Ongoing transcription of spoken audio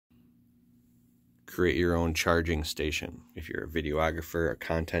create your own charging station. If you're a videographer, a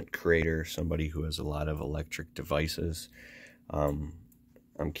content creator, somebody who has a lot of electric devices. I'm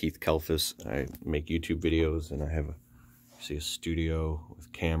Keith Kalfas. I make YouTube videos, and I have a studio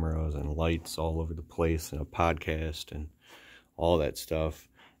with cameras and lights all over the place, and a podcast and all that stuff,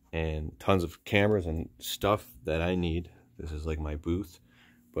 and tons of cameras and stuff that I need. This is like my booth,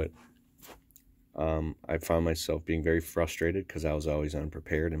 but I found myself being very frustrated because I was always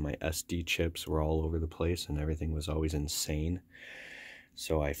unprepared, and my SD chips were all over the place, and everything was always insane.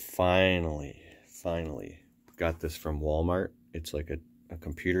 So I finally got this from Walmart. It's like a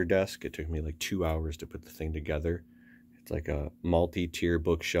computer desk. It took me like 2 hours to put the thing together. It's like a multi-tier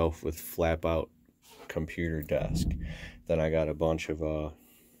bookshelf with flap-out computer desk. Then I got a bunch of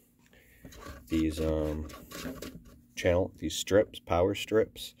these strips, power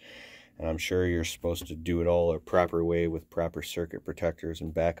strips. And I'm sure you're supposed to do it all a proper way with proper circuit protectors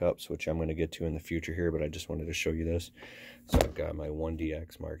and backups, which I'm going to get to in the future here, but I just wanted to show you this. So I've got my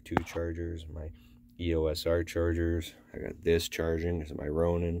 1DX Mark II chargers, my EOS R chargers. I got this charging. This is my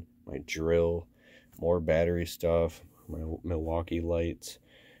Ronin, my drill, more battery stuff, my Milwaukee lights,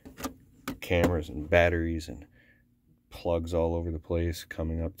 cameras and batteries and plugs all over the place,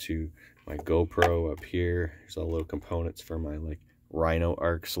 coming up to my GoPro up here. There's all little components for my like Rhino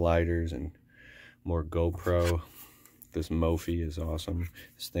arc sliders and more GoPro. This Mophie is awesome.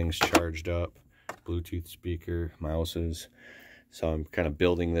 This thing's charged up. Bluetooth speaker, mouses. So I'm kind of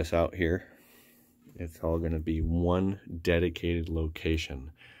building this out here. It's all going to be one dedicated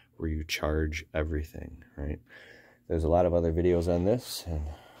location where you charge everything, right? There's a lot of other videos on this, and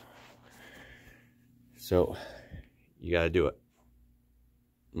so you got to do it.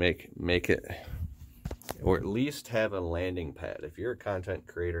 Make it, or at least have a landing pad. If you're a content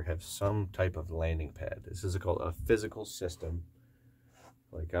creator, have some type of landing pad. This is called a physical system.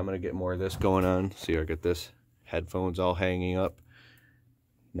 Like, I'm gonna get more of this going on. See, I got this headphones all hanging up.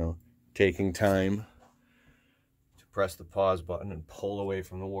 You know, taking time to press the pause button and pull away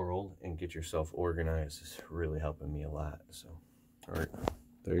from the world and get yourself organized is really helping me a lot. So, all right,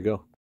 there you go.